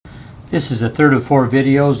This is the third of 4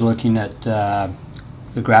 videos looking at the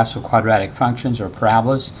graphs of quadratic functions or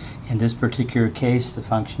parabolas. In this particular case, the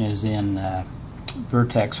function is in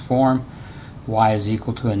vertex form. Y is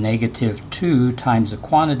equal to a negative 2 times the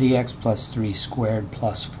quantity x plus 3 squared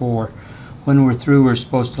plus 4. When we're through, we're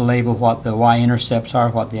supposed to label what the y-intercepts are,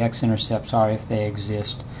 what the x-intercepts are if they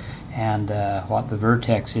exist, and what the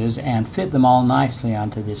vertex is, and fit them all nicely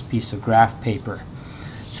onto this piece of graph paper.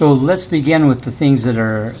 So let's begin with the things that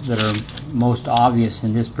are most obvious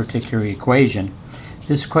in this particular equation.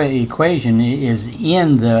 This equation is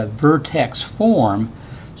in the vertex form,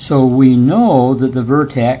 so we know that the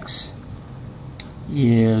vertex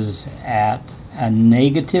is at a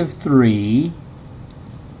negative 3,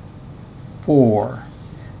 4,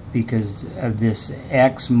 because of this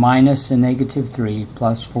x minus a negative 3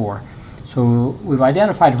 plus 4. So we've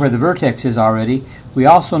identified where the vertex is already. We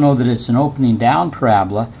also know that it's an opening down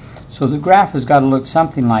parabola, so the graph has got to look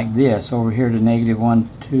something like this. Over here to negative 1,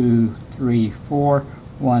 2, 3, 4,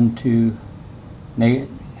 1, 2,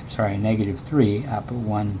 negative 3, up at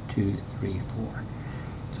 1, 2, 3, 4.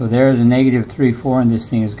 So there's a negative 3, 4, and this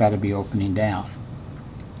thing has got to be opening down.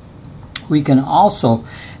 We can also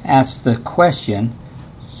ask the question,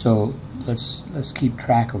 so let's keep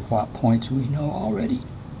track of what points we know already.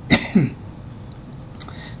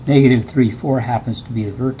 Negative 3, 4 happens to be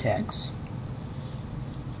the vertex.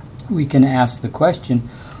 We can ask the question,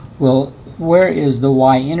 well, where is the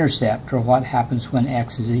y-intercept, or what happens when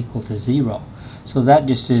x is equal to 0? So that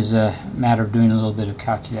just is a matter of doing a little bit of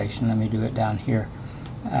calculation. Let me do it down here.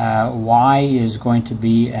 Y is going to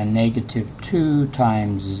be a negative 2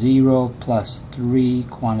 times 0 plus 3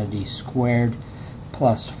 quantity squared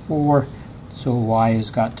plus 4. So y has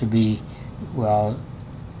got to be, well,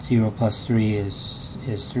 0 plus 3 is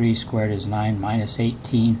 3 squared is 9 minus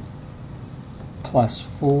 18 plus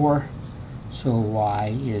 4. So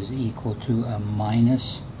y is equal to a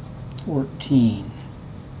minus 14.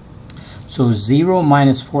 So 0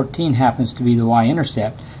 minus 14 happens to be the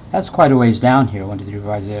y-intercept. That's quite a ways down here. 1, 2, 3,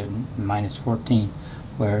 4, 5, minus 14.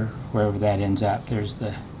 Wherever that ends up, there's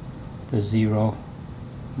the 0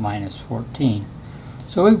 minus 14.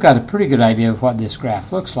 So we've got a pretty good idea of what this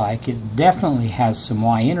graph looks like. It definitely has some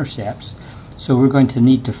y-intercepts, so we're going to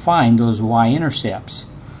need to find those y-intercepts.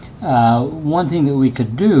 One thing that we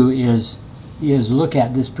could do is look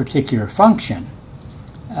at this particular function,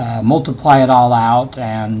 multiply it all out,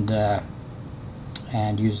 and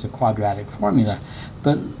use the quadratic formula.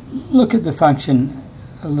 But look at the function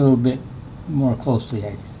a little bit more closely.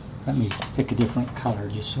 Let me pick a different color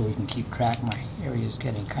just so we can keep track. My area is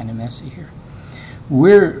getting kind of messy here.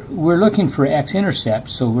 We're looking for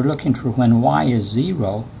x-intercepts, so we're looking for when y is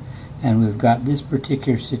 0, and we've got this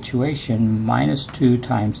particular situation, minus 2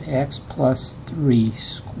 times x plus 3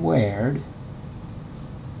 squared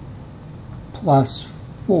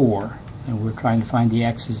plus 4, and we're trying to find the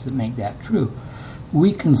x's that make that true.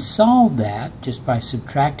 We can solve that just by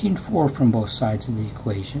subtracting 4 from both sides of the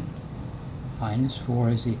equation. Minus 4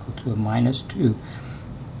 is equal to a minus 2.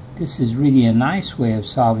 This is really a nice way of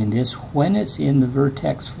solving this when it's in the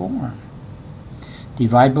vertex form.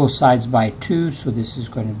 Divide both sides by 2, so this is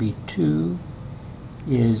going to be 2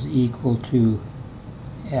 is equal to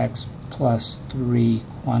x plus 3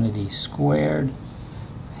 quantity squared.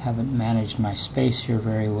 I haven't managed my space here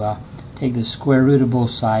very well. Take the square root of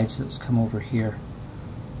both sides. Let's come over here.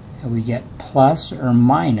 And we get plus or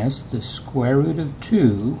minus the square root of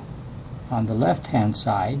 2 on the left-hand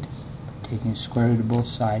side, taking the square root of both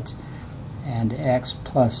sides, and x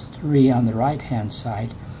plus 3 on the right-hand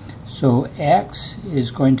side. So x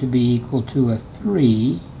is going to be equal to a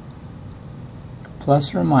 3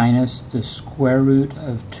 plus or minus the square root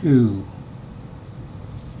of 2.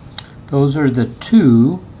 Those are the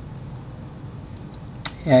two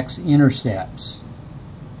x-intercepts.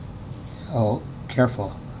 Oh,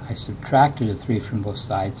 careful. I subtracted a 3 from both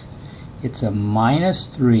sides. It's a minus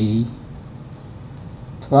 3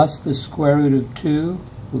 plus the square root of 2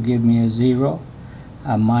 will give me a 0.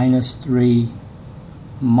 A minus 3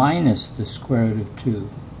 minus the square root of 2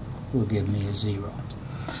 will give me a 0.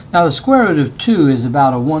 Now the square root of 2 is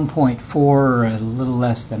about a 1.4 or a little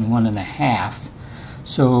less than 1.5.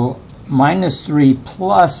 So minus 3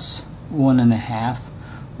 plus 1.5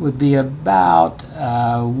 would be about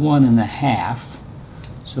 1.5.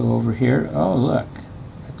 So over here, oh look,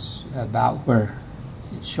 that's about where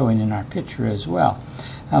it's showing in our picture as well.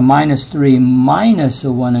 A minus 3 minus a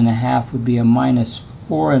 1.5 would be a minus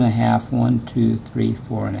 4.5, 1, 2, 3,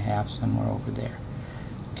 4.5, somewhere over there.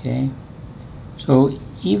 Okay, so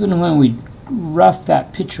even when we roughed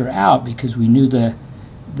that picture out, because we knew the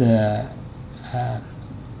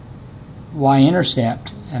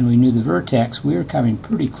y-intercept and we knew the vertex, we were coming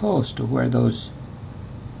pretty close to where those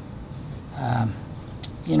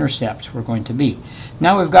intercepts were going to be.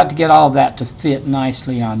 Now we've got to get all of that to fit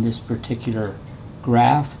nicely on this particular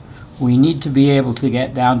graph. We need to be able to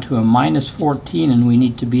get down to a minus 14, and we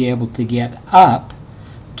need to be able to get up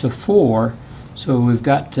to 4. So we've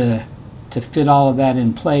got to fit all of that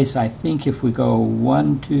in place. I think if we go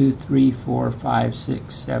 1, 2, 3, 4, 5,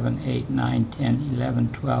 6, 7, 8, 9, 10,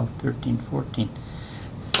 11, 12, 13, 14,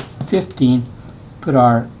 15, put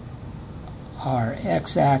our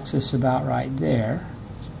x-axis about right there.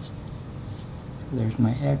 There's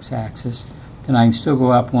my x-axis. Then I can still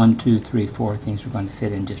go up 1, 2, 3, 4. Things are going to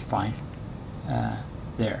fit in just fine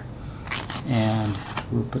there. And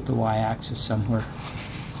we'll put the y-axis somewhere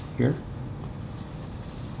here.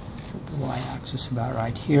 Put the y-axis about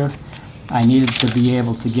right here. I needed to be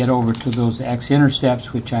able to get over to those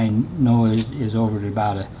x-intercepts, which I know is over to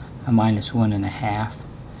about a minus 1.5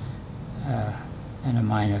 and a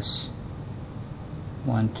minus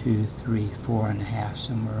 1, 2, 3, 4.5,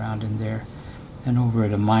 somewhere around in there. And over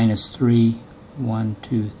at a minus 3, 1,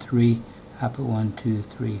 2, 3, up at 1, 2,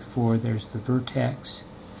 3, 4, there's the vertex.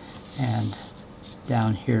 And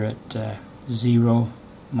down here at 0,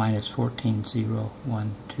 minus 14, 0,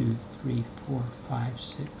 1, 2, 3, 4, 5,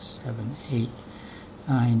 6, 7, 8,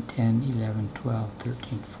 9, 10, 11, 12,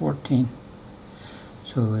 13, 14.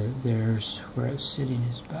 So there's where it's sitting,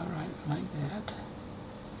 is about right like that.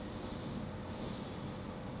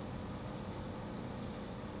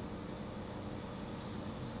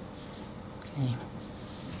 Okay.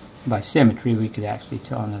 By symmetry, we could actually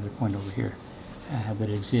tell another point over here that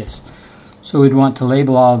exists. So we'd want to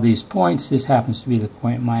label all of these points. This happens to be the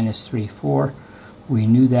point minus 3, 4. We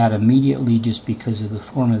knew that immediately just because of the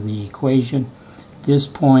form of the equation. This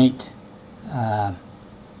point,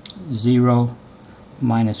 0,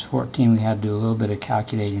 minus 14, we had to do a little bit of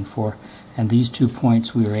calculating for. And these 2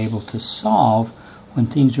 points we were able to solve. When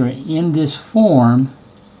things are in this form,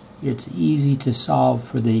 it's easy to solve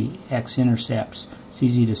for the x-intercepts. It's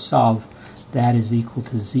easy to solve. That is equal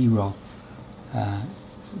to 0.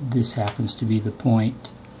 This happens to be the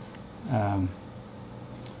point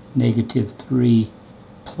negative 3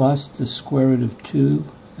 plus the square root of 2,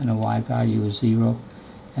 and a y value of 0.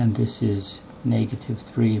 And this is negative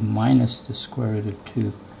 3 minus the square root of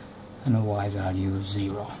 2, and a y value of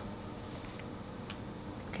 0.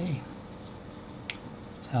 Okay,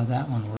 that's how that one works.